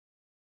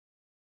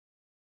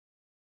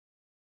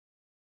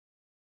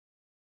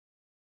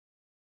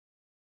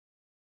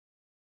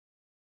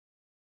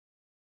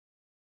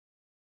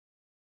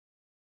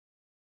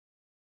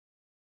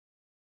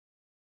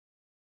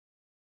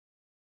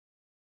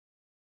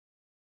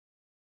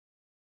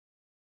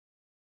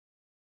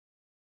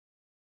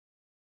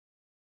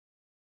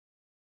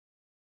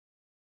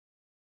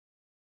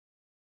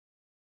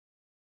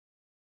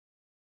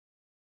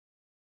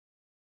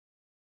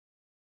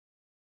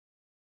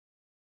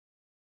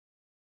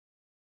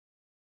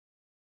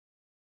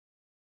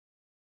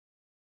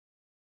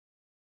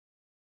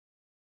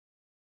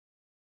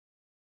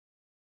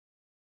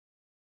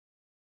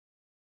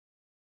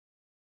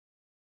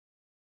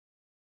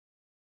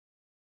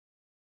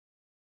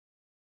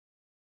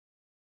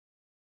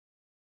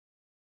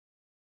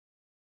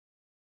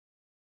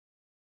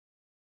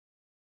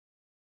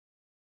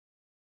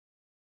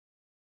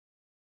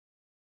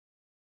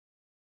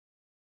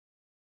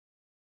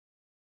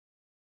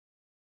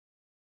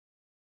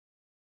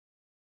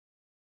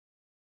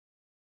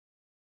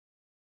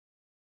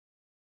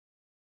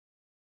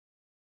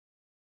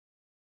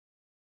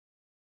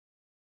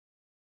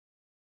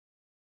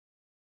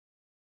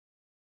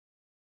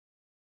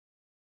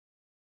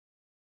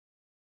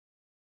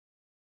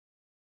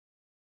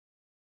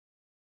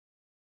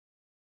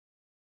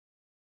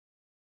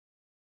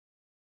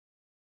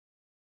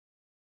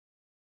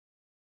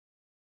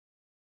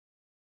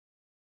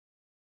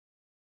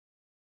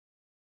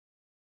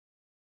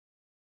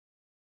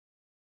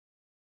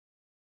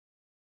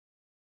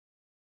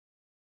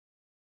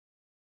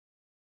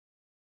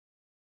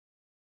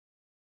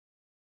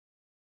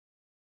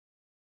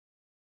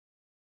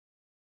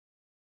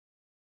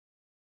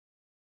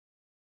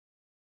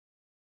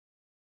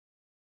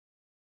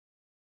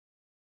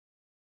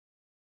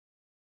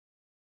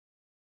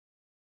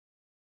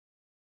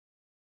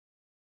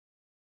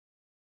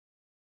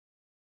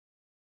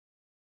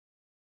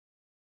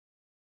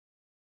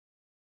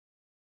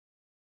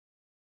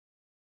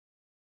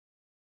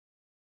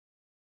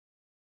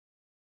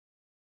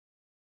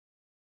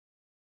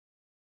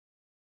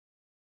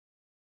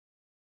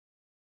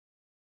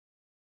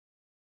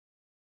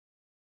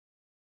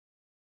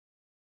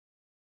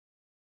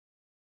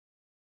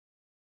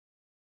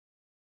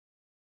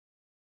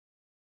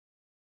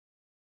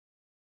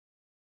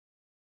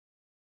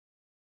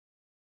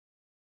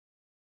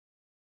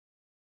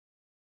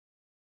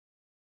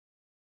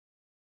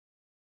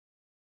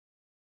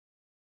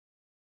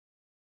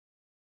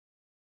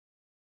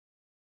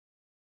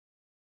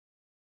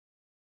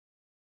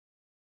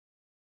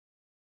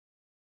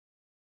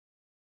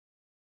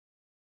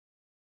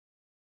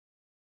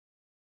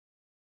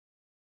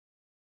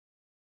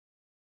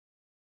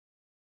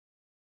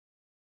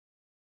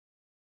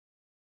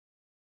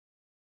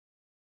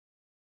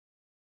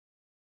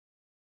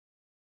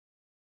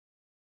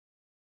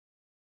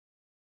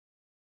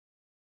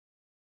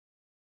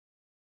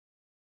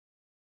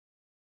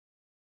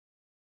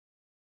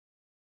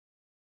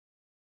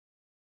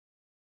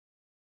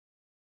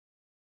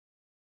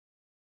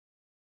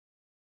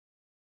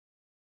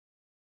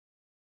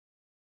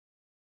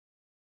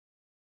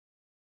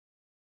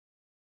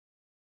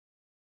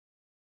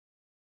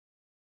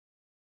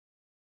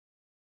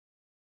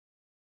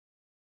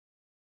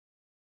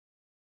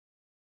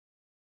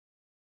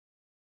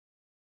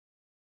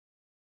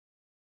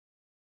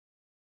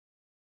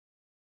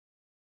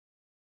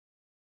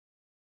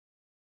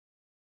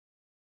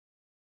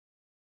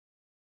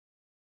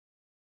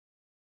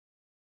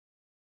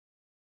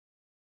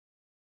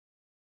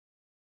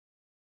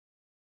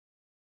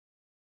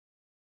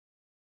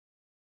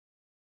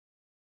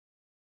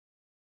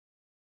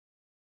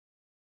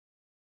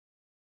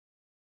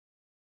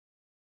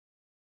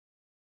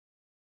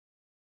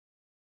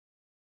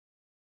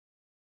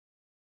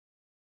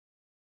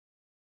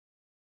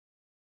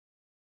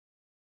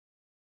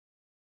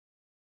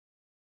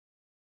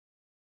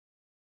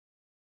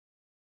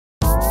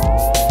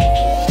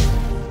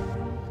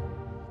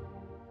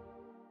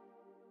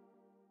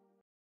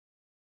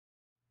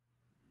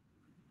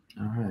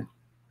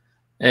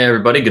Hey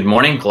everybody, good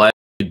morning. Glad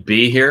to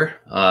be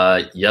here.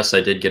 Yes, I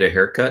did get a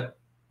haircut.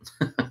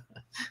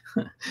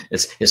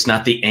 It's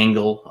not the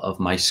angle of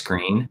my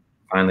screen.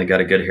 Finally got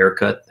a good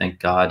haircut.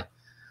 Thank God.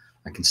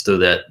 I can still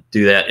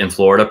do that in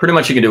Florida. Pretty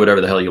much you can do whatever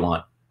the hell you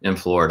want in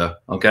Florida.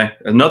 Okay.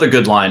 Another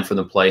good line from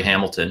the play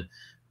Hamilton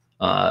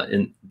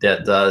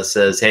that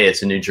says, "Hey,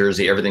 it's in New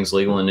Jersey. Everything's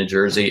legal in New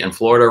Jersey. In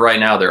Florida right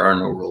now, there are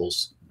no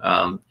rules."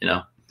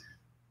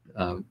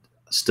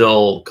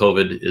 Still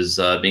COVID is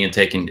being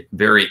taken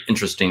very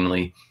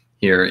interestingly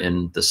here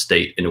in the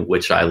state in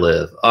which I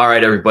live. All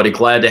right, everybody,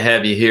 glad to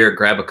have you here.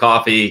 Grab a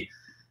coffee.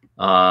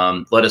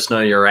 Let us know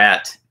you're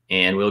at,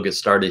 and we'll get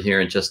started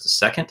here in just a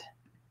second.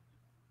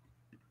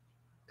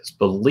 Because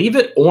believe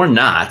it or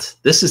not,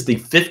 this is the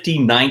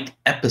 59th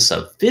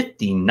episode.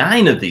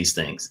 59 of these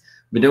things.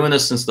 Been doing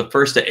this since the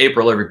 1st of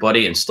April,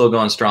 everybody, and still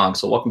going strong.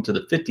 So welcome to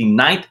the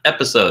 59th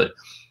episode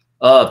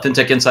of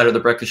FinTech Insider, the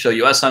Breakfast Show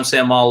US. I'm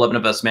Sam Maule, 11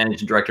 of us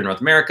Managing Director,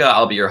 North America.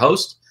 I'll be your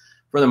host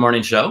for the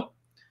morning show.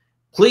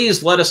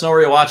 Please let us know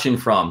where you're watching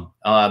from.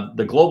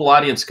 The global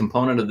audience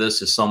component of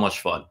this is so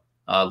much fun.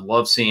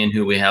 Love seeing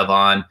who we have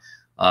on.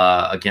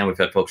 Again, we've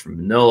had folks from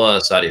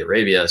Manila, Saudi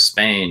Arabia,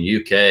 Spain,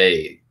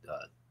 UK,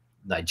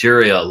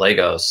 Nigeria,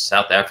 Lagos,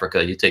 South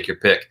Africa. You take your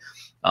pick.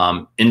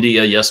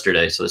 India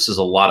yesterday. So this is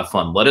a lot of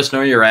fun. Let us know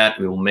where you're at.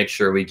 We will make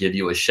sure we give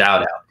you a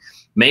shout out.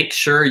 Make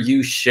sure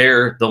you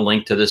share the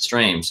link to this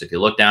stream. So if you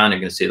look down, you're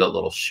going to see that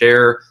little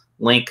share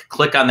link.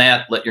 Click on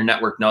that. Let your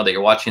network know that you're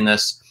watching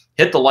this.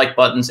 Hit the like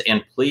buttons,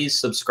 and please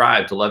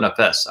subscribe to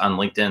 11FS on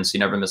LinkedIn so you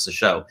never miss a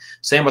show.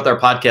 Same with our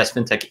podcast,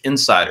 FinTech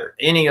Insider.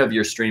 Any of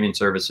your streaming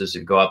services,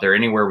 you go out there,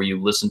 anywhere where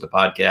you listen to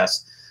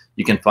podcasts,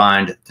 you can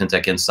find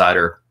FinTech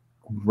Insider.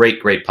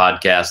 Great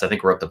podcast. I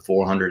think we're up to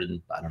 400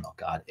 and, I don't know,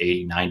 God,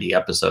 80, 90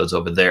 episodes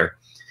over there.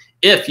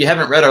 If you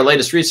haven't read our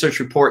latest research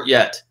report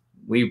yet,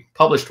 we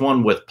published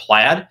one with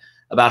Plaid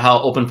about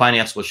how open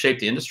finance will shape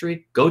the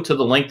industry. Go to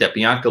the link that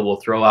Bianca will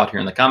throw out here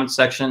in the comment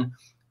section,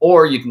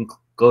 or you can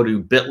go to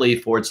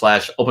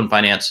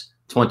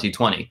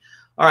bit.ly/openfinance2020.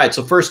 All right,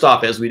 so first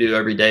off, as we do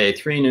every day,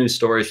 3 news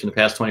stories from the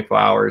past 24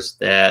 hours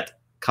that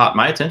caught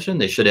my attention.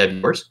 They should have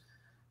yours.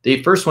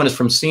 The first one is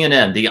from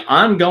CNN, the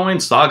ongoing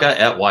saga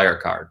at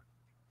Wirecard.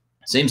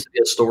 Seems to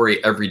be a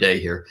story every day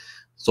here.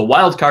 So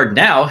Wirecard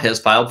now has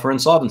filed for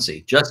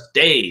insolvency just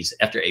days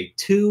after a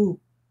 $2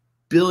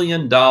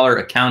 billion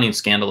accounting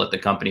scandal at the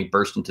company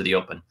burst into the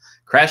open,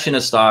 crashing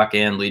its stock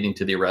and leading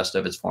to the arrest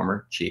of its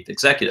former chief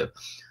executive.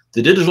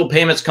 The digital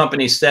payments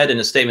company said in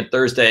a statement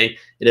Thursday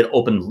it had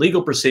opened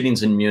legal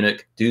proceedings in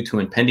Munich due to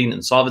impending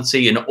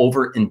insolvency and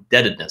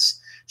over-indebtedness.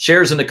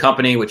 Shares in the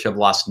company, which have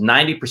lost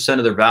 90%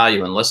 of their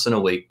value in less than a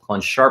week,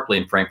 plunged sharply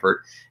in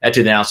Frankfurt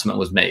after the announcement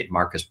was made.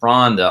 Markus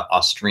Braun, the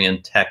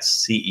Austrian tech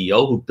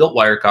CEO who built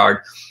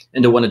Wirecard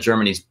into one of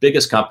Germany's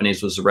biggest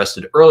companies, was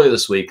arrested earlier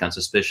this week on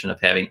suspicion of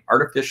having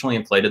artificially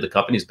inflated the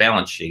company's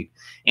balance sheet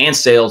and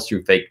sales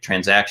through fake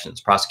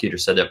transactions.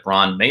 Prosecutors said that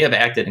Braun may have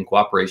acted in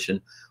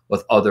cooperation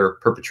with other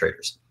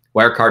perpetrators.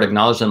 Wirecard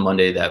acknowledged on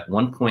Monday that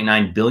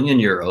 1.9 billion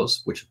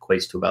euros, which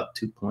equates to about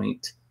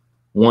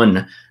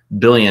 2.1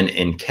 billion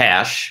in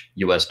cash,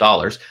 US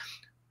dollars,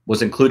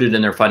 was included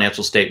in their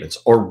financial statements,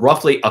 or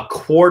roughly a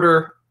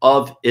quarter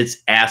of its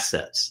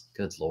assets.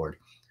 Good Lord.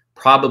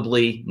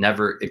 Probably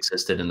never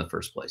existed in the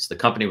first place. The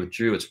company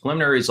withdrew its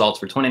preliminary results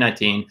for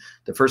 2019,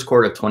 the first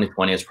quarter of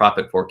 2020, its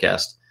profit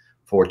forecast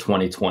for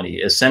 2020.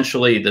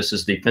 Essentially, this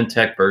is the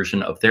fintech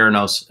version of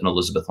Theranos and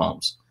Elizabeth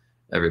Holmes,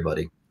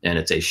 everybody. And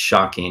it's a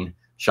shocking,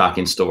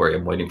 shocking story.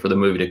 I'm waiting for the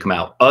movie to come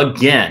out.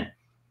 Again,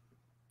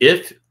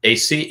 if a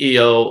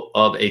CEO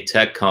of a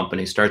tech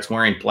company starts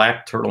wearing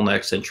black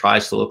turtlenecks and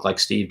tries to look like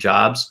Steve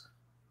Jobs,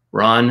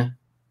 run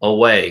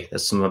away.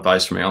 That's some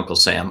advice from my Uncle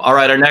Sam. All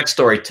right, our next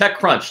story,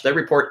 TechCrunch. They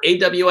report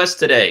AWS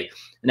today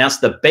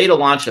announced the beta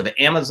launch of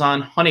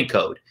Amazon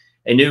Honeycode,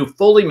 a new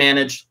fully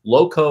managed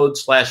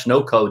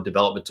low-code/no-code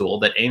development tool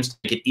that aims to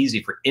make it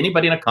easy for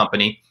anybody in a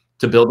company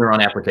to build their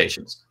own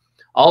applications.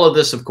 All of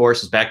this, of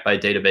course, is backed by a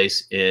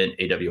database in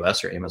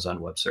AWS or Amazon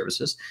Web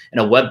Services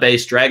and a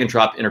web-based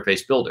drag-and-drop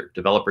interface builder.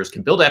 Developers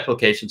can build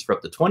applications for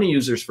up to 20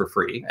 users for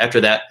free. After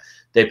that,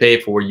 they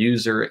pay for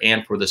user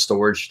and for the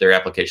storage their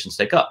applications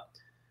take up.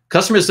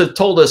 Customers have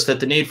told us that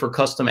the need for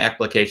custom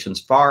applications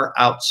far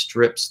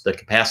outstrips the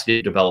capacity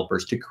of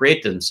developers to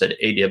create them, said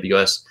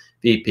AWS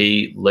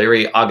VP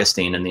Larry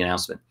Augustine in the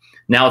announcement.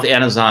 Now with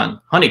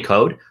Amazon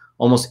Honeycode,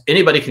 almost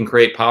anybody can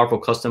create powerful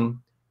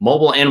custom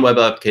mobile and web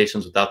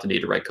applications without the need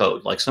to write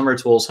code. Like similar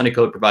tools,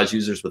 Honeycode provides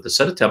users with a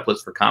set of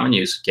templates for common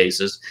use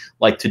cases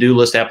like to-do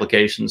list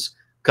applications,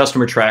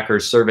 customer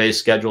trackers, surveys,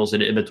 schedules,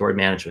 and inventory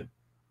management.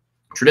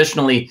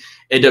 Traditionally,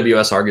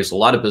 AWS argues a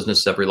lot of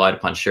businesses have relied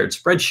upon shared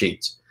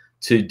spreadsheets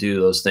to do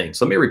those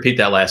things. Let me repeat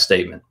that last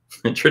statement.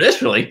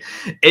 Traditionally,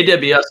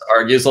 AWS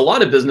argues a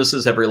lot of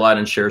businesses have relied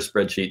on shared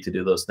spreadsheet to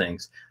do those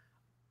things.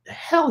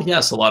 Hell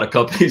yes, a lot of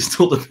companies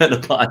still depend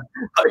upon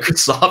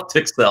Microsoft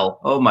Excel.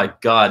 Oh my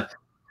God.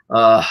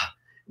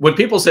 When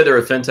people say they're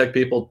a fintech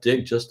people,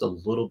 dig just a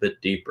little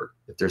bit deeper.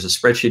 If there's a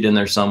spreadsheet in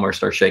there somewhere,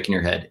 start shaking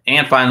your head.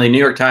 And finally, New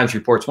York Times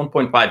reports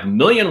 1.5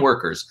 million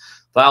workers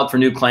filed for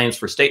new claims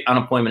for state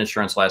unemployment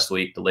insurance last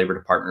week, the Labor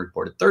Department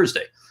reported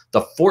Thursday.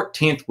 The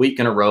 14th week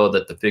in a row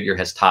that the figure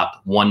has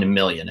topped 1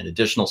 million. An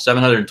additional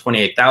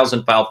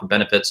 728,000 filed for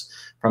benefits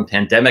from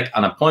pandemic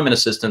unemployment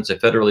assistance, a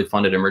federally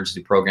funded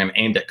emergency program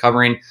aimed at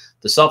covering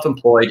the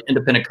self-employed,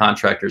 independent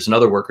contractors, and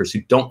other workers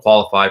who don't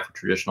qualify for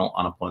traditional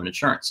unemployment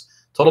insurance.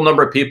 Total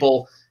number of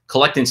people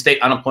collecting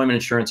state unemployment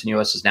insurance in the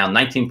U.S. is now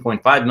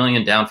 19.5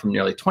 million, down from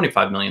nearly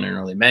 25 million in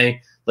early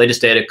May.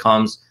 Latest data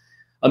comes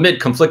amid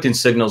conflicting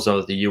signals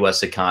of the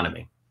U.S.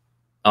 economy.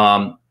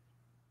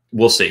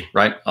 We'll see,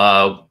 right?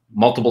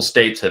 Multiple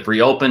states have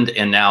reopened,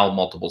 and now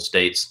multiple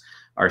states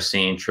are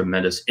seeing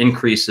tremendous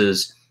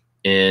increases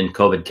in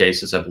COVID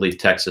cases. I believe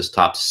Texas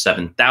topped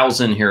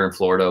 7,000 here in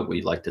Florida.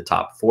 We'd like to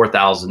top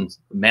 4,000.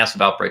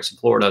 Massive outbreaks in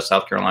Florida,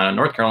 South Carolina,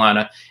 North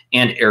Carolina,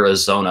 and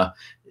Arizona.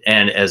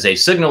 And as a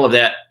signal of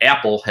that,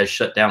 Apple has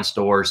shut down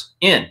stores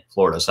in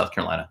Florida, South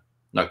Carolina,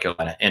 North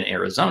Carolina, and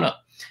Arizona,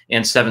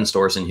 and 7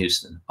 stores in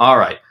Houston. All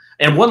right.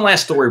 And one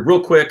last story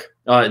real quick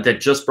that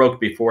just broke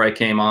before I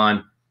came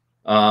on.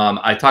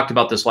 I talked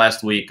about this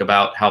last week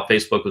about how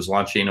Facebook was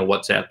launching a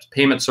WhatsApp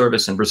payment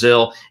service in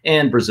Brazil,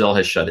 and Brazil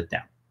has shut it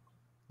down.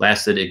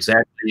 Lasted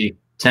exactly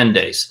 10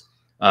 days.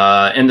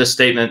 In the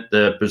statement,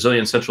 the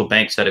Brazilian central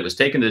bank said it was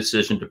taking the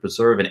decision to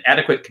preserve an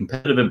adequate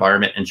competitive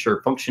environment,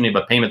 ensure functioning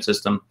of a payment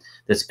system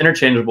that's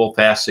interchangeable,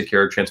 fast,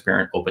 secure,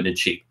 transparent, open, and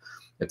cheap.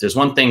 If there's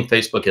one thing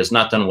Facebook has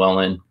not done well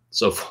in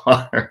so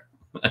far,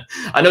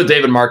 I know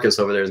David Marcus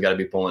over there has got to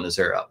be pulling his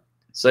hair out.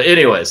 So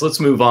anyways, let's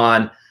move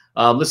on.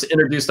 Let's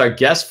introduce our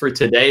guest for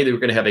today. We're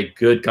going to have a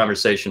good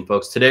conversation,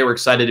 folks. Today, we're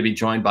excited to be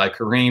joined by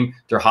Kerim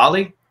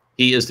Derhalli.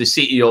 He is the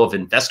CEO of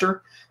Invstr.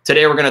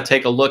 Today, we're going to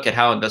take a look at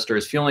how Invstr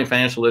is fueling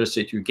financial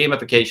literacy through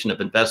gamification of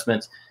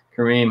investments.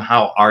 Kerim,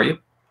 how are you?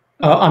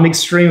 I'm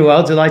extremely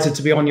well. Delighted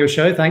to be on your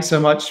show. Thanks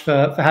so much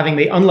for having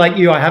me. Unlike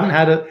you, I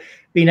haven't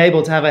been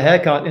able to have a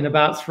haircut in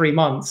about 3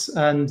 months,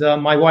 and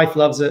my wife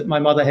loves it. My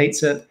mother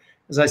hates it.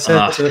 As I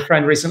said to a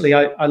friend recently,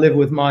 I live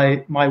with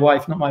my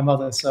wife, not my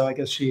mother, so I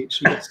guess she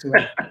gets to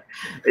it.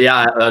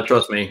 Yeah,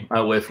 trust me,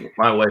 my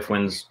wife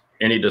wins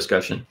any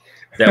discussion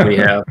that we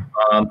have.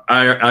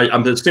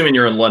 I'm assuming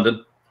you're in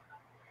London.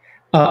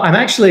 I'm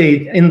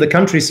actually in the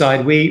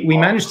countryside. We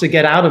managed to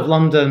get out of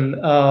London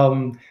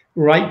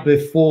right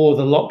before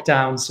the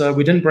lockdown, so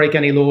we didn't break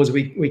any laws.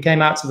 We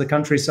came out to the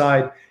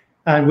countryside,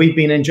 and we've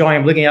been enjoying.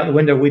 I'm looking out the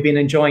window. We've been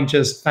enjoying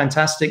just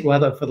fantastic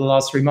weather for the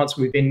last 3 months.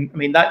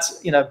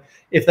 That's,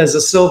 if there's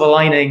a silver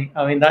lining,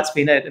 that's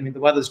been it. The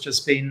weather's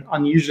just been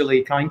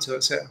unusually kind to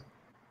us here.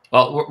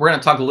 Well, we're going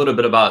to talk a little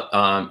bit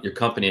about your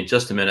company in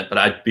just a minute,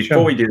 but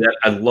before we do that,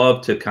 I'd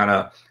love to kind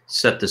of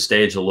set the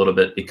stage a little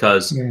bit,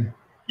 because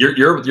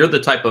you're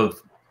the type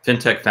of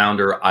fintech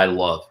founder I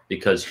love,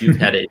 because you've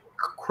had an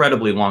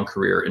incredibly long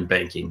career in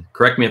banking.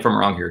 Correct me if I'm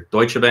wrong here.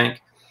 Deutsche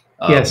Bank,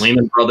 yes.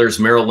 Lehman Brothers,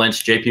 Merrill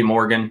Lynch, JP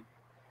Morgan,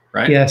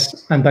 right?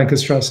 Yes, and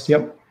Bankers Trust,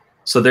 yep.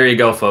 So there you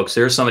go, folks.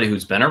 There's somebody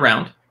who's been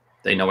around.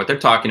 They know what they're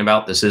talking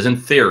about. This isn't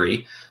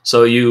theory.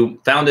 So you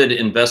founded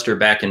Invstr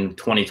back in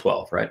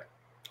 2012, right?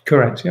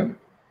 Correct, yeah.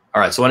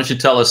 All right, so why don't you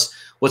tell us,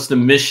 what's the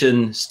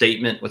mission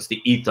statement? What's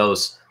the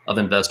ethos of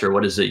Invstr?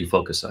 What is it you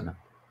focus on?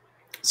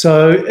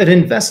 So at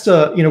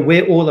Invstr,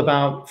 we're all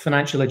about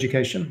financial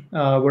education.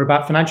 We're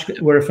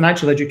a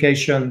financial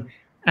education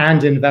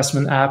and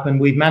investment app, and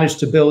we've managed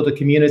to build a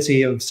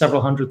community of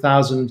several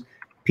 100,000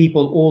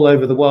 people all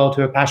over the world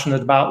who are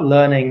passionate about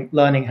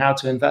learning how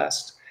to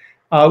invest.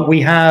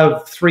 We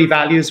have 3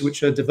 values,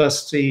 which are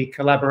diversity,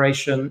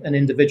 collaboration, and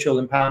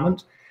individual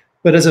empowerment.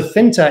 But as a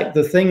fintech,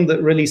 the thing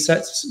that really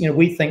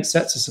we think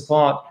sets us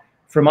apart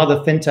from other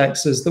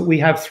fintechs is that we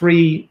have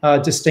 3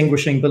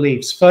 distinguishing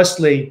beliefs.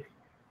 Firstly,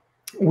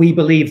 we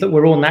believe that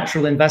we're all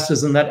natural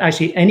investors, and that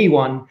actually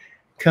anyone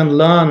can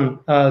learn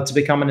to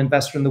become an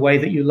investor in the way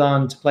that you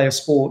learn to play a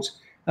sport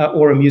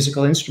or a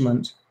musical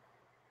instrument.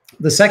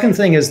 The second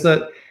thing is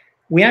that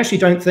we actually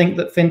don't think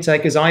that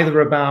fintech is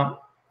either about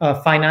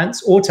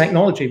finance or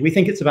technology. We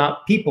think it's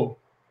about people.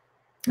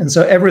 And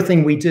so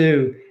everything we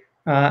do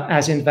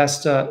as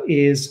Invstr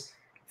is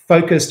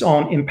focused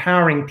on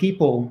empowering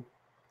people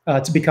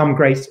to become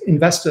great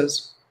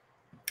investors.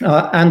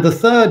 And the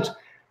third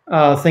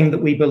thing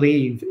that we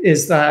believe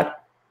is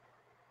that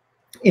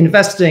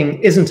investing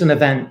isn't an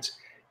event,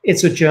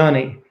 it's a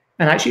journey.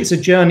 And actually, it's a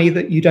journey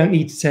that you don't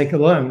need to take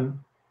alone.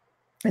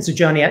 It's a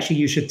journey actually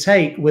you should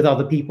take with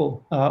other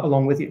people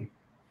along with you.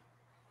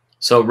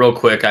 So real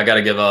quick, I got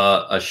to give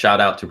a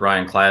shout out to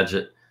Brian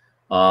Clagett,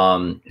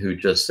 who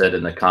just said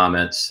in the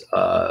comments,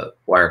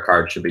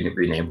 Wirecard should be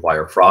renamed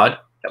Wire Fraud.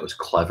 That was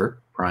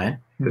clever, Brian.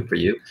 Good for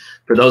you.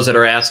 For those that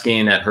are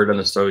asking, that heard on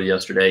the story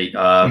yesterday,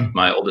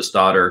 my oldest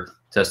daughter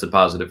tested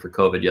positive for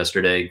COVID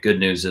yesterday. Good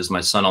news is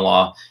my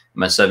son-in-law and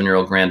my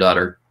 7-year-old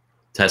granddaughter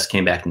test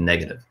came back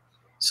negative.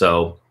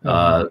 So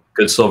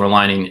good silver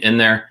lining in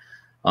there.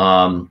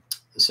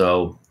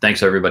 So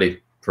thanks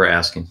everybody for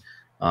asking.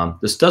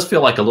 This does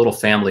feel like a little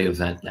family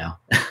event now.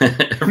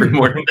 Every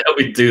morning that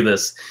we do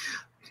this.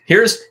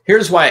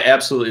 Here's why I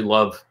absolutely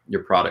love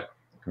your product,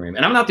 Karim.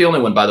 And I'm not the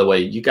only one, by the way.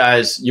 You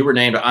guys, you were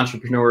named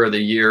Entrepreneur of the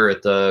Year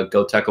at the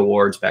Go Tech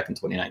Awards back in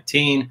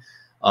 2019.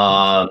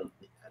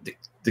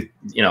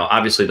 You know,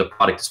 obviously the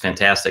product is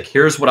fantastic.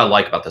 Here's what I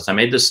like about this. I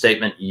made this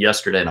statement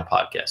yesterday in a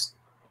podcast.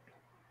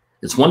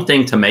 It's one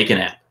thing to make an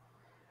app.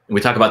 And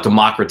we talk about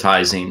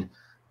democratizing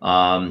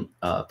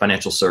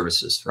financial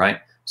services, right?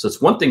 So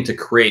it's one thing to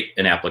create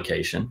an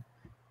application.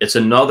 It's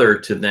another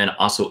to then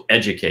also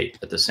educate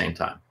at the same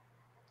time.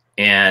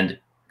 And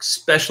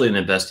especially in the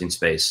investing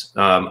space.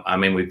 I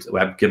mean,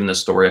 I've given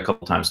this story a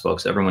couple times,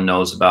 folks. Everyone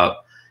knows about,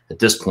 at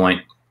this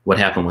point, what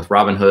happened with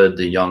Robin Hood,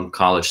 the young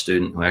college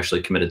student who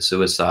actually committed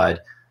suicide.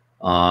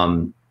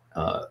 A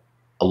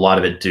lot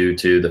of it due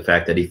to the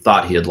fact that he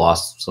thought he had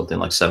lost something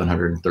like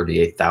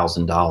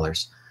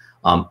 $738,000.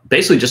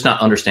 Basically just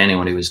not understanding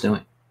what he was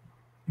doing.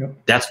 Yep.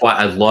 That's why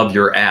I love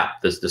your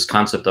app, this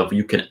concept of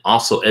you can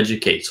also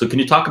educate. So can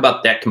you talk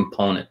about that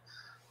component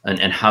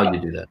and how you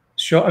do that?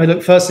 Sure. I mean,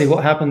 look, firstly,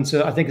 what happened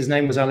to, I think his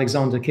name was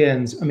Alexander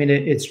Kearns. I mean,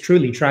 it's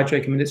truly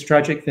tragic. I mean, it's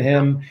tragic for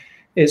him.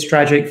 It's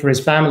tragic for his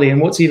family.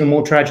 And what's even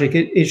more tragic,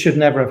 it should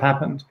never have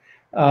happened.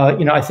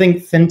 You know, I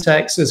think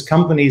fintechs as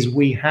companies,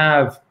 we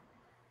have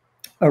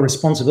a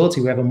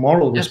responsibility. We have a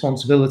moral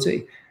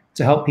responsibility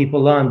to help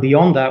people learn.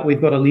 Beyond that,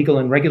 we've got a legal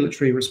and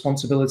regulatory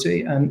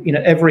responsibility. And, you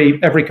know,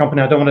 every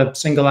company, I don't want to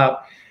single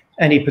out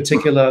any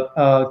particular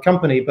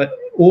company, but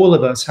all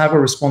of us have a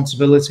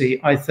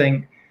responsibility, I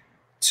think,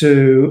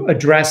 to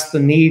address the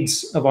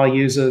needs of our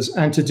users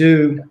and to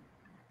do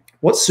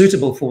what's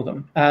suitable for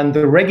them. And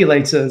the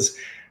regulators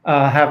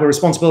have a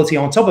responsibility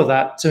on top of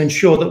that to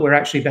ensure that we're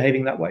actually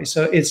behaving that way.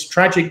 So it's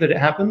tragic that it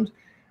happened.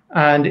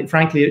 And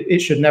frankly, it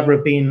should never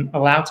have been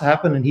allowed to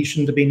happen. And he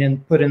shouldn't have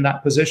been put in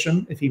that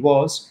position. If he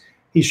was,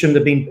 he shouldn't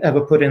have been ever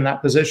put in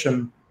that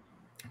position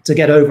to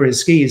get over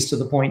his skis to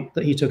the point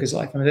that he took his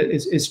life. I mean,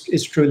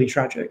 it's truly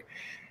tragic.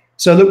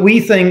 So that we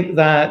think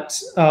that,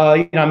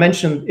 you know, I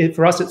mentioned it,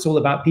 for us, it's all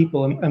about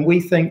people. And we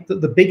think that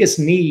the biggest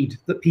need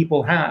that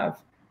people have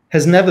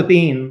has never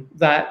been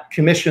that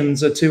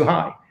commissions are too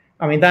high.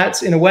 I mean,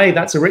 that's, in a way,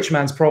 that's a rich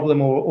man's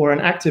problem or an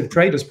active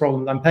trader's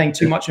problem. I'm paying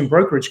too much in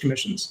brokerage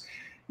commissions.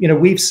 You know,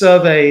 we've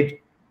surveyed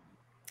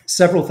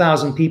several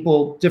thousand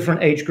people,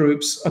 different age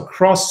groups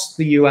across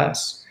the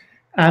US.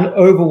 And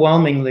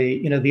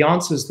overwhelmingly, you know, the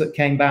answers that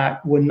came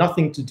back were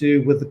nothing to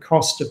do with the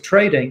cost of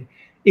trading.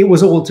 It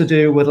was all to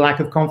do with lack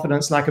of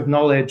confidence, lack of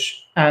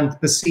knowledge, and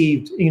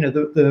perceived, you know,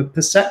 the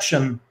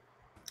perception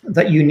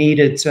that you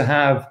needed to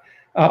have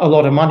a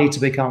lot of money to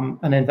become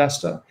an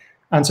investor.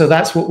 And so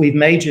that's what we've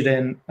majored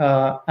in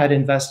at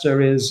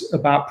Invstr, is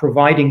about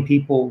providing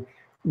people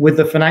with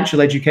the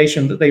financial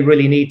education that they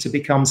really need to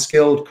become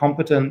skilled,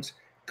 competent,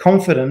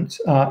 confident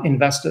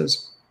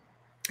investors.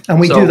 And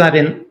we do that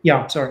in,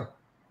 yeah, sorry.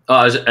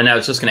 And I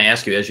was just going to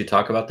ask you, as you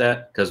talk about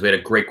that, because we had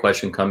a great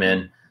question come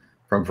in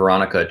from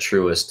Veronica at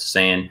Truist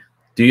saying,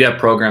 do you have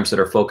programs that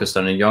are focused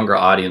on a younger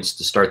audience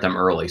to start them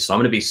early? So I'm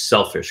going to be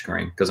selfish,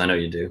 Karim, because I know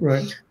you do.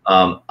 Right.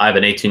 I have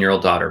an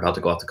 18-year-old daughter about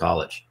to go off to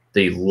college.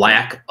 The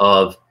lack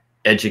of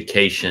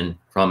education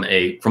from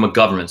a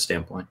government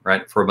standpoint,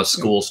 right, from a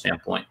school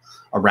standpoint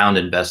around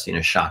investing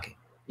is shocking.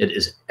 It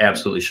is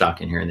absolutely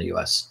shocking here in the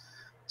U.S.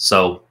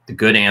 So the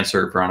good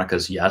answer, Veronica,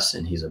 is yes,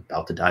 and he's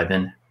about to dive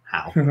in.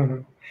 How?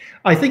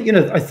 I think, you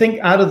know, I think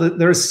out of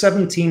there are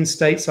 17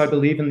 states, I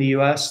believe, in the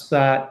U.S.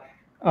 that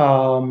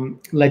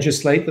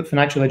legislate that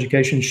financial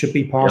education should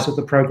be part of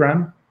the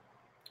program.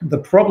 The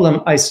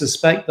problem, I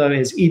suspect, though,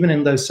 is even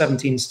in those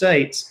 17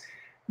 states,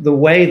 the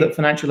way that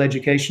financial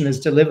education is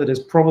delivered is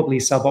probably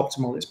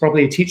suboptimal. It's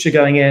probably a teacher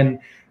going in,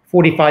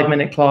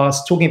 45-minute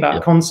class, talking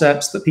about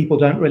concepts that people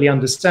don't really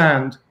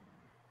understand.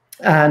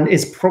 And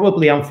it's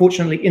probably,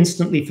 unfortunately,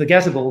 instantly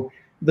forgettable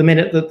the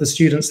minute that the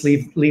students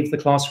leave the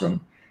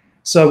classroom.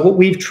 So what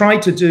we've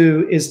tried to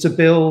do is to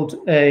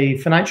build a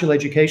financial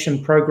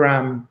education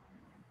program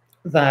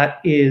that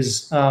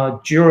is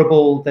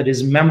durable, that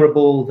is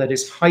memorable, that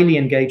is highly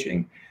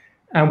engaging.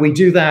 And we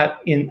do that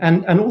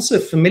and also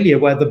familiar,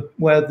 where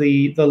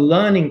the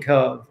learning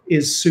curve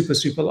is super,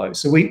 super low.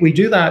 So we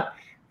do that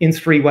in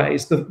three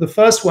ways. The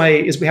first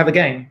way is we have a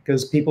game,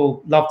 because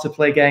people love to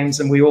play games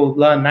and we all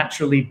learn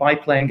naturally by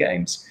playing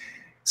games.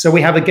 So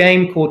we have a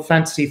game called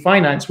Fantasy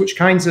Finance, which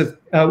kind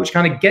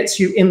of gets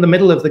you in the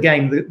middle of the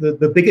game,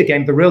 the bigger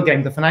game, the real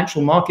game, the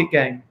financial market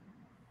game.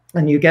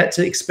 And you get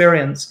to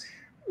experience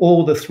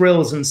all the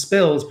thrills and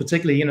spills,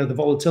 particularly, you know, the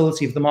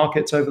volatility of the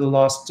markets over the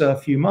last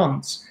few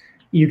months.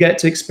 You get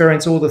to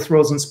experience all the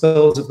thrills and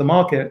spills of the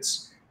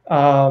markets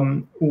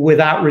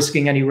without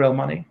risking any real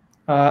money.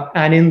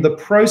 And in the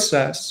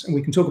process, and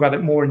we can talk about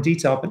it more in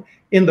detail, but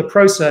in the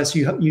process,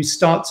 you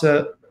start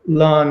to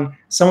learn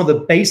some of the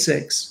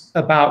basics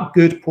about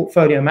good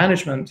portfolio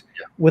management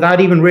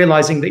without even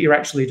realizing that you're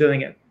actually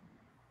doing it.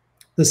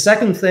 The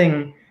second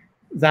thing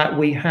that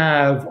we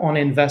have on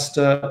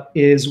Invstr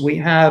is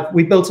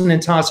we built an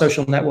entire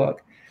social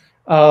network.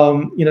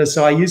 You know,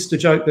 so I used to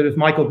joke that if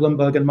Michael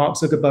Bloomberg and Mark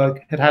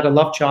Zuckerberg had a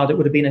love child, it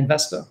would have been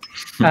Invstr.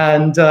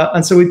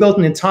 And so we built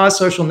an entire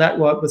social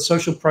network with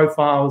social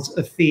profiles,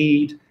 a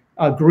feed,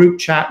 group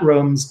chat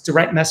rooms,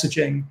 direct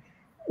messaging,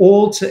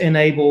 all to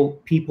enable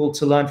people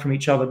to learn from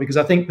each other. Because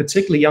I think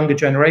particularly younger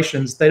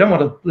generations, they don't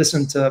want to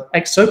listen to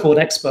so-called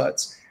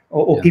experts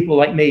or people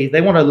like me.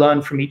 They want to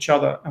learn from each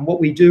other. And what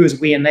we do is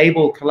we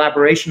enable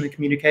collaboration and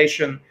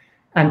communication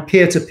and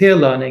peer-to-peer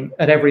learning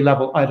at every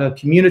level, at a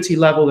community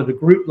level, at a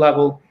group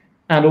level,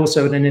 and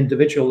also at an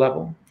individual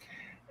level.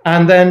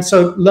 And then,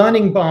 so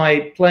learning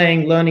by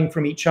playing, learning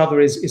from each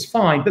other is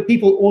fine, but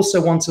people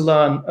also want to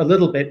learn a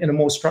little bit in a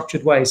more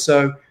structured way.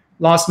 So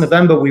last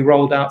November, we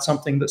rolled out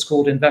something that's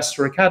called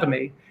Invstr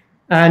Academy.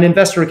 And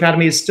Invstr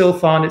Academy is still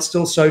fun, it's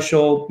still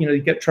social, you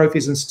get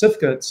trophies and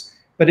certificates,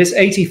 but it's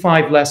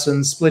 85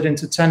 lessons split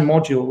into 10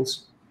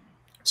 modules,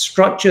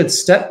 structured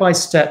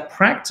step-by-step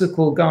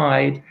practical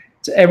guide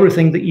to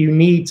everything that you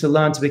need to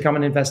learn to become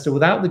an investor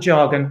without the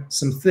jargon,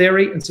 some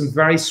theory and some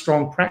very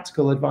strong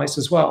practical advice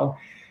as well.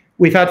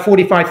 We've had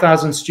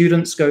 45,000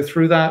 students go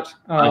through that.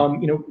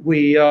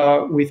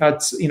 We've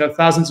had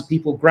thousands of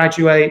people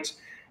graduate.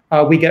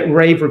 We get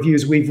rave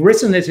reviews. We've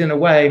written it in a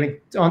way, I mean,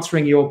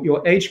 answering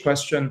your age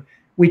question,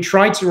 we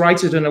tried to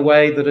write it in a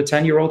way that a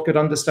 10-year-old could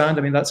understand.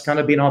 I mean, that's kind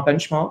of been our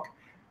benchmark.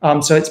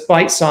 So it's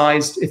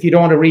bite-sized. If you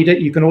don't want to read it,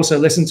 you can also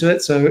listen to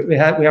it. So we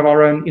have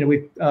our own,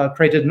 we've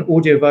created an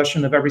audio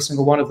version of every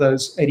single one of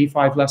those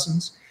 85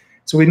 lessons.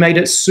 So we made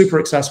it super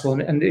accessible,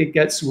 and it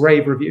gets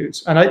rave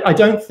reviews. And I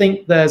don't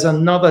think there's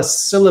another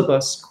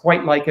syllabus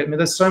quite like it. I mean,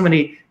 there's so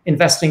many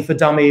investing for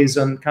dummies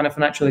and kind of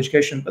financial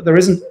education, but there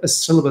isn't a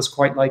syllabus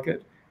quite like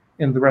it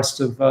in the rest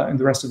of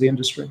the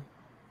industry.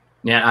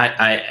 Yeah,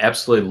 I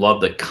absolutely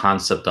love the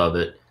concept of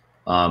it.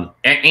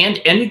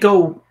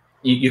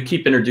 You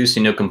keep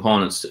introducing new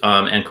components.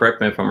 And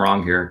correct me if I'm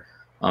wrong here.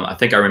 I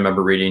think I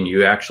remember reading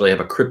you actually have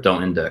a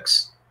crypto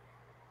index.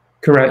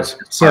 Correct.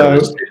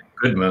 So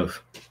good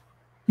move.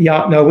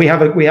 Yeah, no, we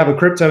have a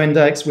crypto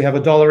index, we have a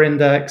dollar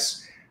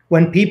index.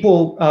 When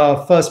people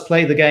first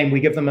play the game, we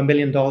give them $1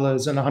 million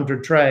and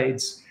 100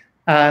 trades.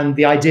 And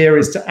the idea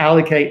is to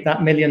allocate that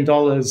 $1 million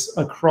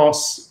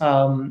across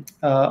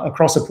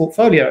a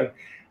portfolio.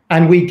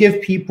 And we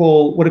give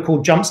people what are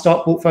called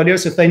jumpstart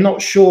portfolios. If they're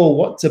not sure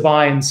what to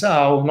buy and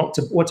sell, what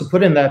to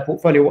put in their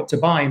portfolio, what to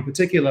buy in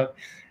particular,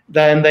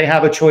 then they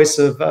have a choice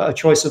of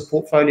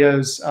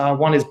portfolios.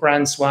 One is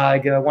Brand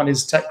Swag, one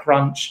is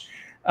TechCrunch.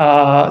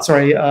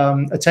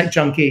 A Tech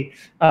Junkie.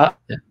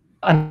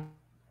 And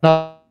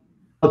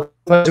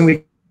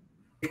we've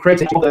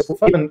created all those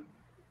portfolios. Even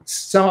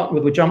start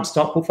with a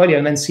jumpstart portfolio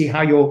and then see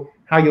how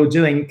you're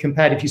doing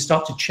compared. If you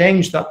start to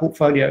change that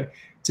portfolio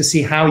to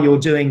see how you're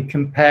doing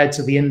compared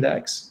to the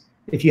index,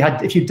 if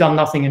you've done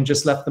nothing and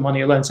just left the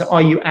money alone. So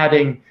are you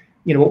adding,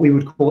 what we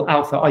would call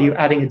alpha? Are you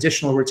adding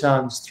additional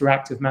returns through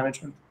active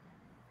management?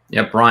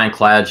 Yeah, Brian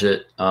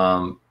Clagett,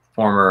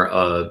 former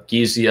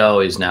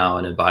Gizio, he's now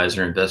an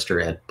advisor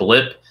investor at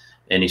Blip,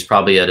 and he's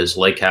probably at his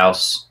lake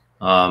house.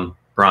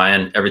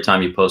 Brian, every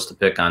time you post a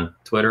pic on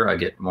Twitter, I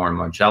get more and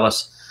more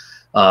jealous.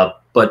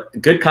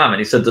 But good comment.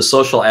 He said the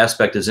social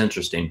aspect is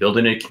interesting.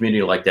 Building a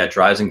community like that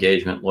drives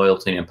engagement,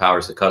 loyalty, and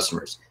empowers the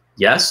customers.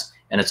 Yes,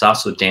 and it's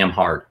also damn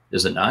hard,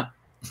 is it not?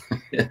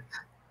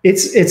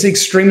 It's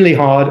extremely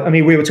hard. I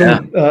mean, we were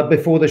talking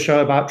before the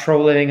show about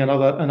trolling and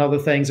other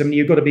things. I mean,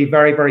 you've got to be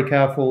very, very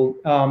careful.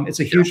 It's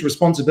a huge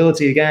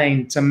responsibility,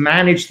 again, to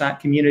manage that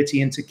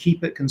community and to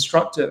keep it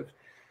constructive.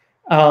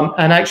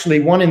 And actually,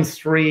 1 in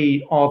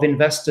 3 of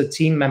investor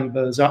team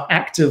members are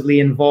actively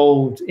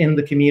involved in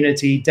the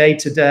community day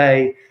to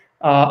day.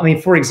 I mean,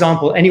 for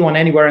example, anyone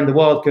anywhere in the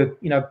world could,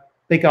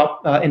 pick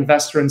up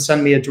Invstr and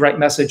send me a direct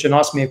message and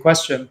ask me a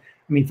question.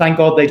 I mean, thank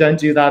God they don't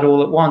do that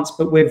all at once,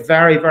 but we're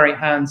very, very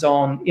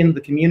hands-on in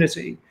the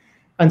community.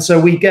 And so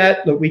we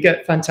get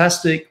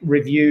fantastic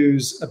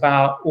reviews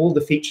about all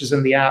the features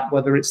in the app,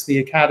 whether it's the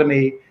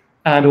Academy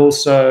and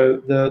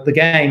also the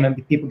game,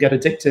 and people get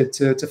addicted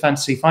to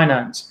fantasy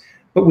finance.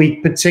 But we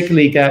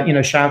particularly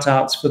get, shout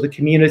outs for the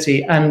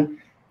community, and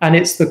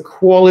it's the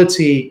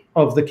quality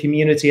of the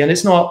community. And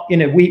it's not,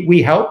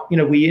 we help,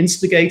 we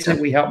instigate it,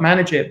 we help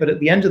manage it. But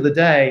at the end of the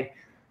day,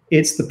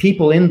 it's the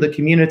people in the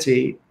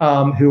community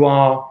who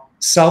are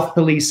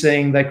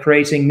self-policing. They're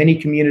creating mini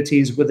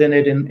communities within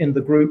it in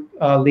the group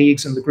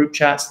leagues and the group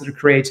chats that are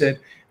created.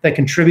 They're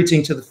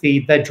contributing to the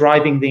feed. They're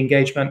driving the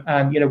engagement.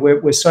 And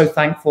we're so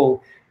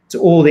thankful to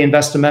all the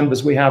investor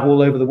members we have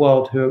all over the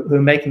world who are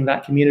making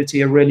that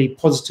community a really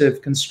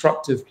positive,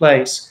 constructive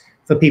place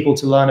for people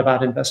to learn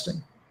about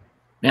investing.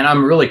 Man,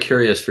 I'm really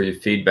curious for your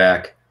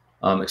feedback,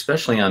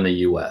 especially on the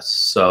U.S.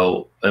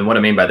 So, and what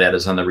I mean by that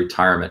is on the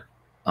retirement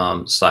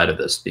side of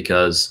this,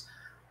 because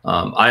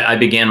I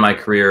began my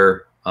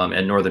career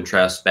at Northern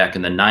Trust back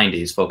in the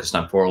 90s, focused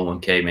on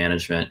 401k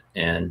management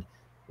and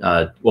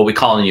what we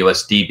call in the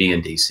U.S. DB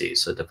and DC,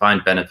 so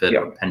defined benefit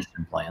or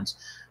pension plans,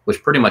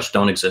 which pretty much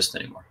don't exist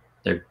anymore.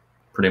 They're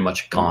pretty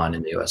much gone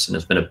in the U.S. And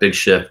there's been a big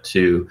shift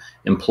to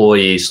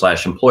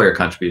employee/employer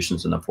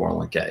contributions in the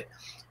 401k.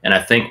 And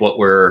I think what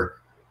we're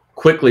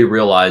quickly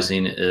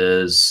realizing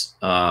is,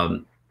 for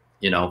I'm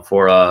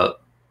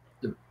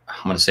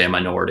going to say a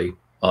minority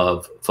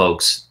of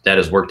folks, that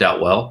has worked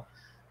out well.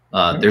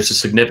 There's a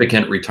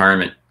significant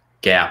retirement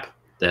gap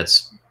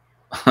that's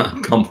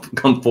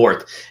come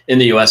forth in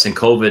the U.S., and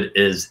COVID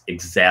is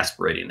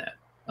exasperating that.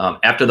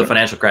 After the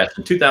financial crash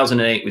in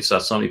 2008, we saw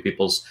so many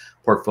people's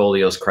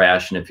portfolios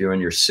crash, and if you're in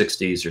your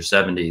 60s or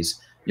 70s,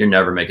 you're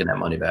never making that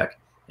money back.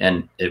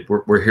 And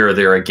we're here or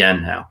there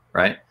again now,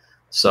 right?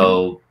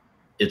 So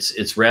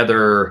it's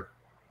rather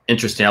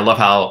interesting. I love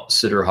how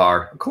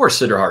Sidharhar, of course,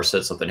 Sidharhar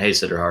said something. Hey,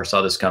 Sidharhar,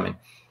 saw this coming.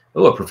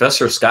 Oh, a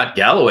Professor Scott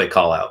Galloway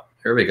call out.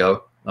 Here we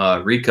go.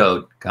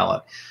 Recode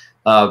call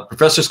out.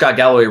 Professor Scott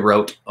Galloway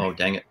wrote, oh,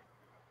 dang it.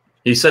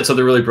 He said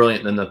something really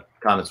brilliant in the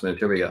comments moved.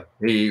 Here we go.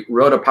 He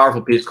wrote a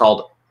powerful piece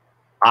called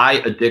I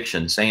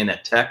Addiction, saying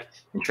that tech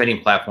and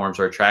trading platforms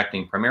are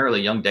attracting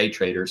primarily young day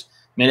traders,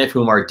 many of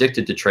whom are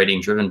addicted to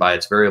trading, driven by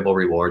its variable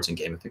rewards and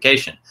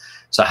gamification.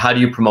 So how do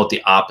you promote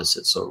the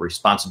opposite? So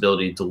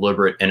responsibility,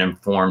 deliberate, and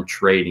informed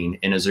trading.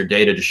 And is there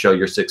data to show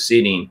you're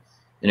succeeding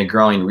in a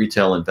growing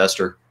retail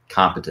investor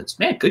competence?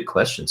 Man, good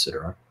question,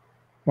 Sidharhar.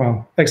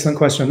 Wow, excellent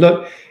question.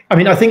 Look, I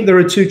mean, I think there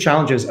are two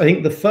challenges. I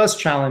think the first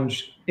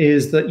challenge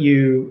is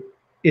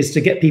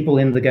to get people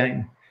in the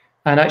game.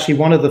 And actually,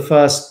 one of the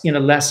first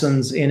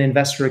lessons in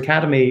Investor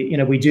Academy,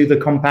 we do the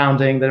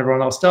compounding that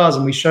everyone else does,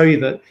 and we show you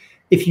that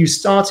if you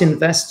start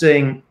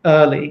investing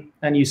early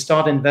and you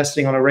start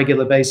investing on a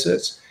regular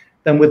basis,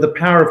 then with the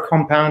power of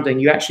compounding,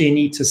 you actually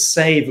need to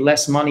save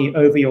less money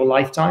over your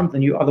lifetime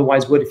than you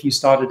otherwise would if you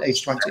started at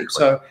age 20.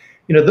 So,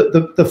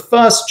 the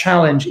first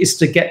challenge is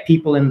to get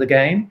people in the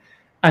game,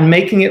 and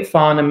making it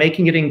fun and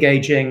making it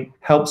engaging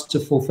helps to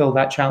fulfill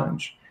that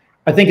challenge.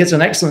 I think it's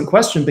an excellent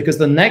question, because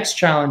the next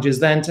challenge is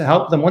then to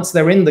help them, once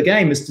they're in the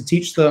game, is to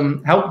teach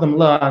them, help them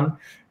learn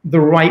the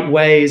right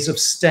ways of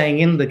staying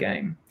in the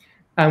game.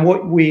 And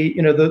what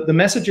the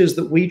messages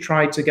that we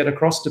try to get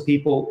across to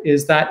people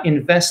is that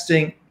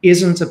investing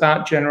isn't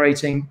about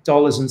generating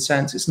dollars and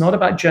cents. It's not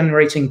about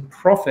generating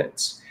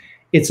profits.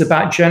 It's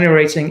about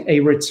generating a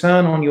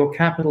return on your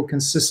capital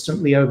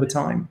consistently over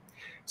time.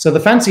 So the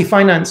fancy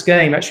finance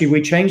game, actually,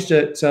 we changed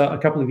it a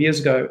couple of years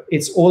ago.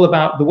 It's all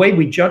about the way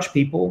we judge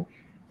people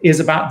is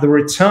about the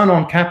return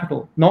on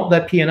capital, not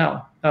their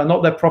P&L,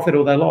 not their profit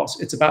or their loss.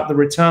 It's about the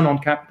return on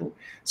capital.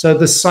 So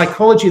the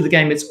psychology of the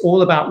game, it's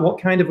all about what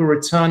kind of a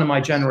return am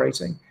I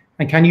generating,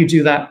 and can you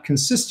do that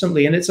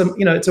consistently? And it's a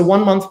it's a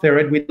 1 month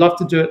period. We'd love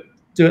to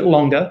do it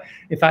longer.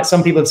 In fact,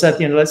 some people have said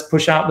let's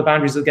push out the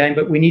boundaries of the game,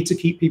 but we need to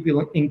keep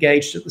people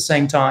engaged at the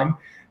same time.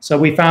 So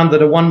we found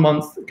that a 1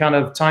 month kind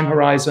of time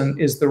horizon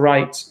is the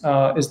right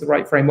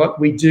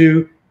framework.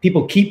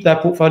 People keep their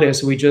portfolio,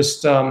 so we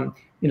just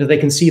they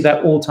can see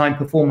that all-time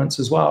performance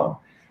as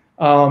well.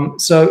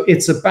 So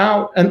it's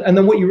about, and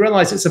then what you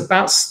realize, it's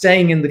about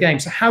staying in the game.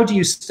 So how do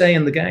you stay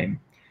in the game?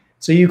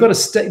 So you've got to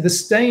stay. The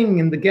staying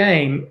in the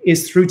game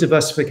is through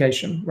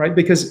diversification, right?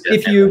 Because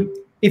if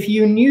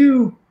you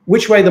knew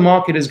which way the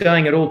market is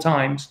going at all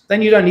times,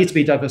 then you don't need to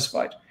be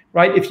diversified,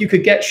 right? If you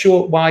could get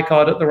short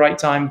Wirecard at the right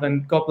time,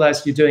 then God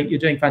bless, you're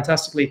doing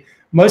fantastically.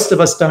 Most of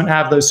us don't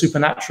have those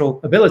supernatural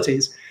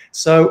abilities.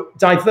 So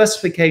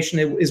diversification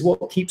is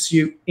what keeps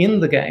you in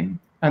the game.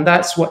 And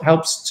that's what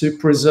helps to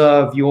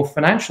preserve your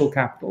financial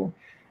capital.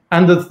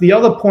 And the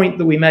other point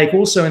that we make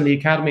also in the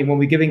Academy, when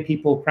we're giving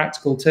people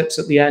practical tips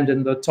at the end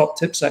in the top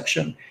tip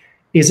section,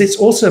 is it's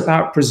also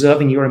about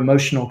preserving your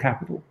emotional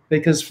capital,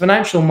 because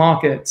financial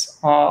markets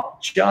are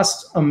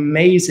just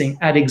amazing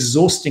at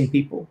exhausting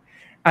people,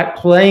 at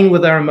playing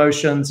with their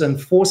emotions and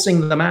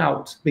forcing them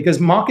out, because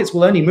markets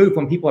will only move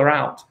when people are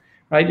out.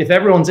 Right? If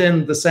everyone's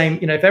in the same,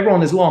 if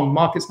everyone is long,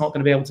 market's not going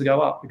to be able to go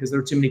up because there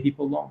are too many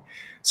people long.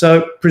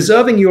 So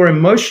preserving your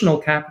emotional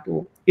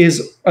capital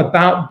is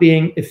about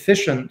being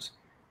efficient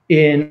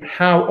in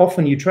how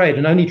often you trade,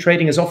 and only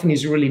trading as often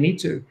as you really need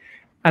to.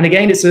 And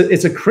again, it's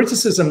a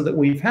criticism that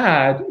we've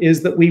had,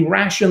 is that we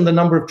ration the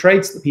number of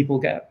trades that people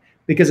get,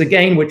 because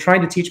again, we're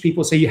trying to teach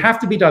people, so you have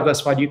to be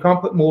diversified. You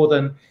can't put more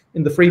than,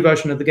 in the free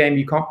version of the game,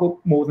 you can't put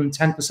more than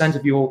 10%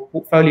 of your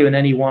portfolio in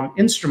any one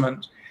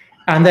instrument.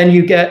 And then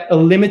you get a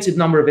limited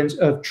number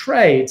of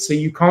trades, so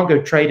you can't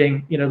go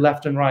trading,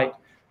 left and right.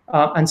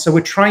 And so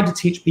we're trying to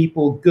teach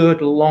people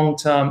good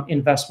long-term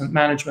investment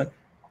management,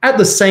 at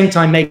the same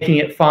time making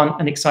it fun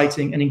and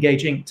exciting and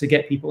engaging to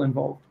get people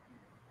involved.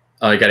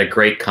 I got a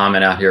great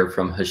comment out here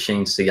from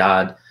Hashim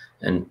Syed.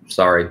 And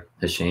sorry,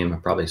 Hashim, I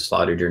probably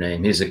slaughtered your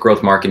name. He's at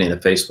Growth Marketing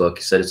at Facebook.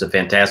 He said it's a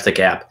fantastic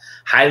app.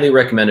 Highly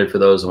recommended for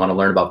those who want to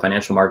learn about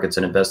financial markets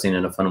and investing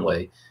in a fun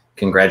way.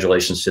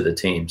 Congratulations to the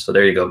team. So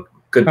there you go.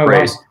 Good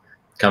praise. Wow.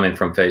 Coming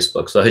from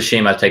Facebook. So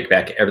Hashim, I take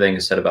back everything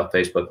you said about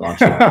Facebook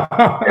launching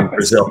in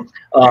Brazil.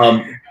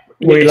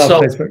 We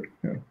love Facebook.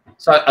 Yeah.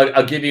 So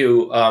I'll give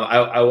you,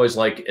 I always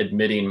like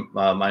admitting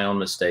my own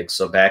mistakes.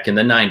 So back in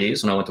the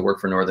 90s, when I went to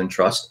work for Northern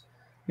Trust,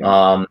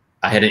 I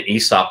had an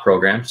ESOP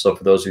program. So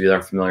for those of you that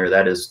aren't familiar,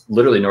 that is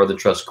literally Northern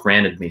Trust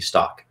granted me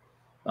stock.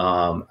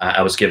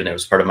 I was given it. It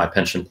was part of my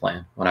pension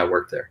plan when I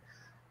worked there.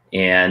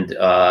 And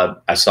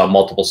I saw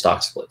multiple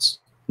stock splits.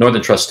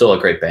 Northern Trust, still a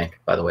great bank,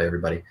 by the way,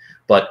 everybody.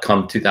 But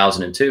come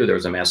 2002, there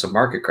was a massive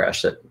market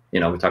crash that, we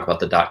talk about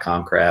the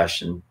dot-com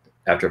crash and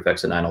after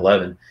effects of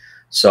 9/11.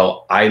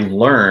 So I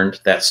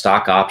learned that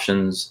stock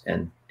options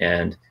and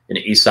an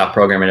ESOP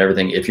program and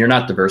everything. If you're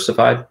not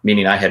diversified,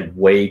 meaning I had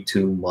way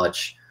too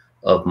much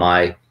of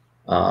my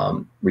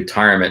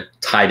retirement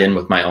tied in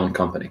with my own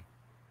company,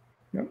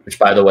 which,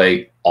 by the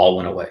way, all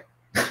went away.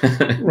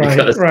 Right.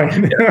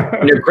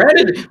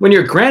 when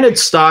you're granted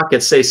stock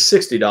at, say,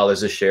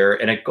 $60 a share,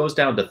 and it goes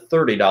down to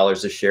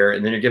 $30 a share,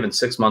 and then you're given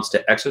 6 months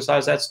to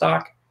exercise that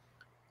stock,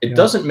 it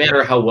doesn't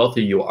matter how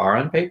wealthy you are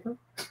on paper.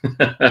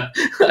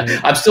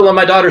 I'm still in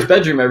my daughter's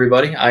bedroom,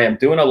 everybody. I am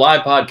doing a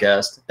live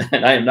podcast,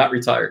 and I am not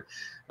retired.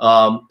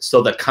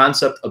 So the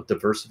concept of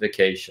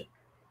diversification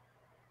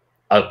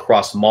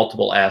across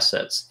multiple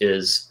assets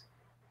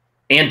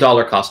and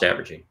dollar cost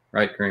averaging,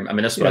 right, Kerim? I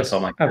mean, that's what I tell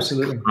my kids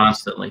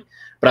constantly.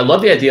 But I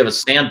love the idea of a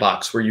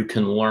sandbox where you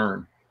can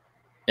learn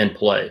and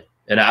play.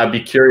 And I'd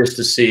be curious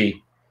to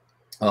see,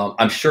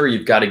 I'm sure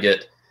you've got to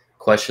get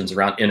questions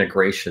around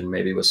integration,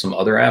 maybe with some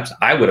other apps.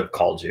 I would have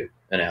called you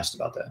and asked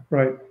about that.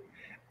 Right.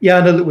 Yeah,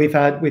 I know that we've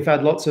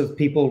had lots of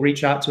people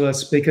reach out to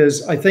us,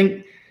 because I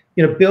think,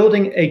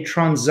 building a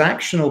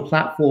transactional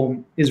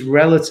platform is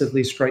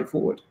relatively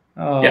straightforward.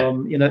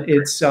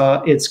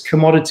 It's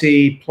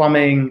commodity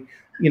plumbing.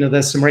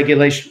 There's some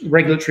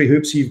regulatory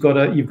hoops you've got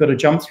to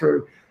jump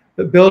through.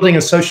 But building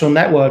a social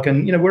network,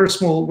 and we're a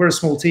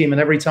small team,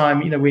 and every time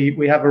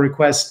we have a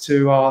request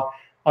to our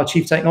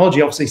chief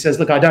technology officer, says,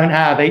 look, I don't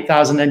have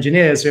 8,000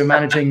 engineers who are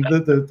managing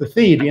the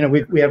feed.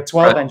 We have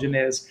 12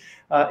 engineers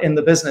in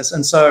the business,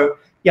 and so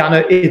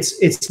no,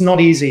 it's not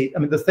easy. I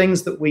mean, the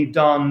things that we've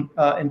done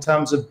in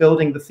terms of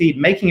building the feed,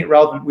 making it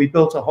relevant, we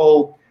built a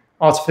whole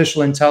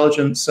artificial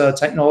intelligence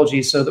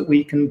technology so that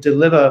we can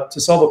deliver to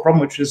solve a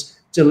problem, which is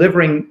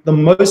delivering the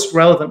most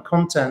relevant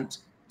content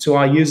to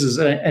our users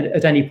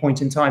at any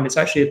point in time. It's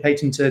actually a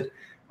patented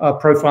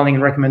profiling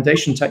and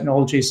recommendation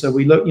technology. So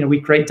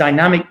we create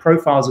dynamic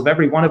profiles of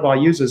every one of our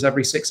users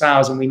every 6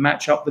 hours, and we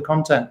match up the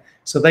content.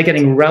 So they're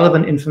getting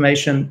relevant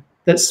information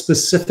that's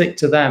specific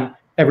to them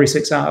every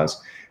 6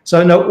 hours.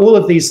 So no, all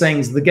of these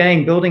things,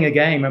 building a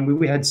game, and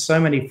we had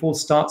so many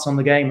false starts on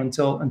the game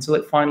until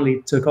it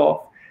finally took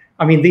off.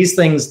 I mean, these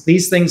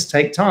things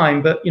take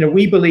time, but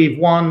we believe,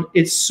 one,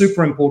 it's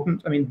super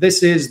important. I mean,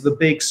 this is the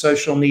big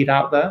social need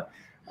out there.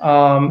 As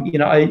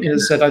I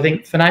said, I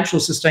think financial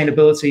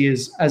sustainability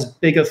is as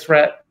big a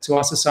threat to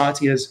our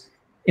society as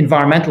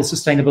environmental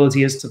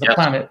sustainability is to the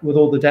planet, with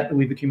all the debt that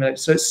we've accumulated.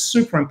 So it's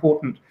super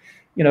important,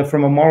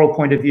 from a moral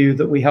point of view,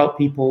 that we help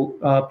people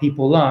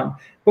learn.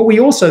 But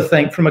we also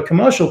think, from a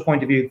commercial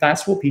point of view,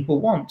 that's what people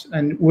want.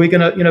 And we're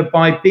going to,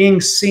 by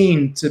being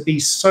seen to be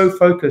so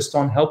focused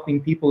on helping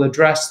people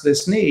address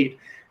this need,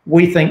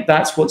 we think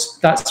that's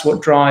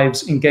what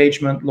drives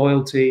engagement,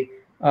 loyalty,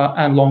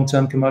 and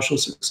long-term commercial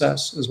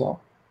success as well.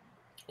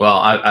 Well,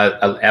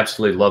 I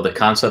absolutely love the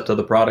concept of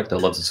the product. I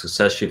love the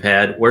success you've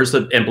had.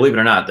 And believe it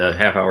or not, the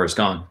half hour is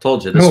gone.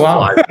 Told you this. Oh,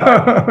 wow.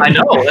 I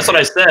know. That's what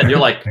I said. You're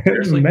like,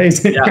 seriously?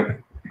 Amazing. Yeah.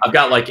 I've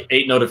got like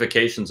 8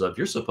 notifications of,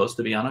 you're supposed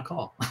to be on a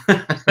call,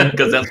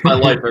 because that's my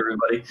life,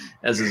 everybody,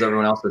 as is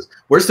everyone else's.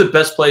 Where's the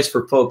best place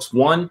for folks,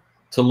 one,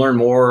 to learn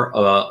more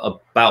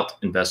about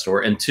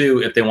Invstr, and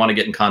two, if they want to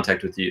get in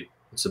contact with you?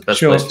 What's the best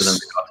place for them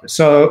to contact?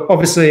 So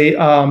obviously,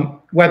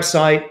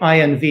 website,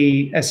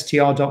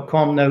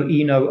 invstr.com, no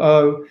E, no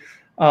O.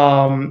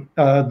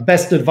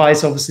 Best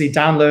advice, obviously,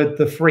 download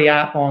the free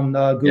app on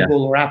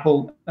Google or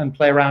Apple and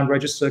play around,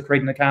 register,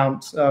 create an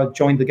account,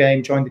 join the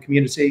game, join the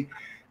community.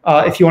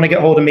 If you want to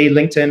get hold of me,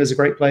 LinkedIn is a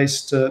great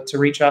place to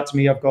reach out to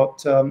me. I've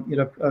got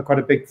quite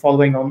a big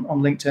following on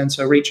LinkedIn,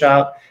 so reach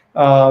out.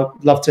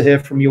 Love to hear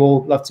from you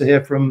all. Love to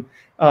hear from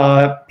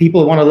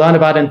people who want to learn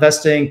about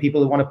investing, people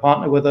who want to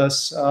partner with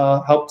us,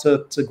 help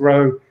to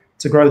grow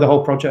the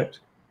whole project.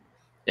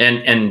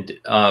 And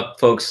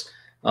folks,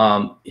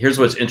 here's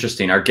what's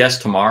interesting. Our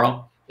guest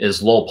tomorrow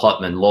is Lowell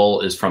Putman.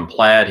 Lowell is from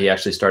Plaid. He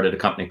actually started a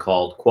company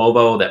called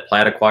Quovo that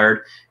Plaid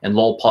acquired, and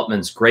Lowell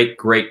Putman's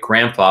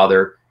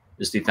great-great-grandfather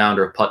is the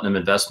founder of Putnam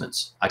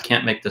Investments. I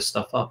can't make this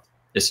stuff up.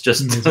 It's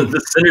just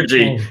the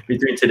synergy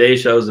between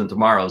today's shows and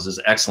tomorrow's is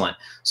excellent.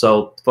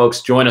 So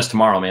folks, join us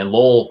tomorrow, man.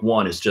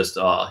 Lowell is just,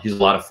 he's a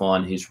lot of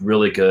fun. He's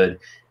really good.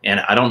 And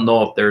I don't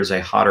know if there's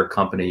a hotter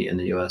company in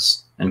the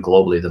US and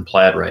globally than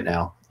Plaid right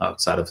now,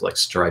 outside of like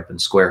Stripe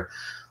and Square.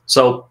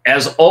 So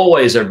as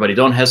always, everybody,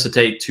 don't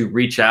hesitate to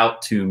reach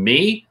out to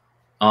me.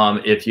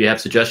 If you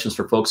have suggestions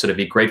for folks that would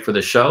be great for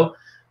the show.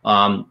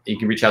 You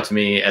can reach out to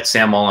me at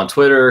Sam Maule on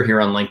Twitter,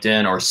 here on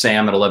LinkedIn, or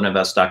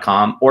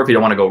sam@11invest.com. Or if you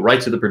don't want to go right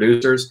to the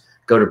producers,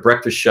 go to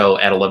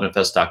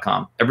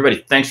breakfastshow@11invest.com.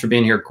 Everybody, thanks for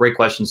being here. Great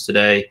questions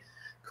today.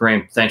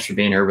 Kerim, thanks for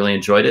being here. Really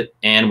enjoyed it.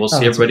 And we'll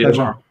see everybody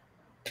tomorrow.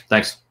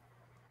 Thanks.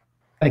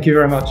 Thank you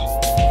very much.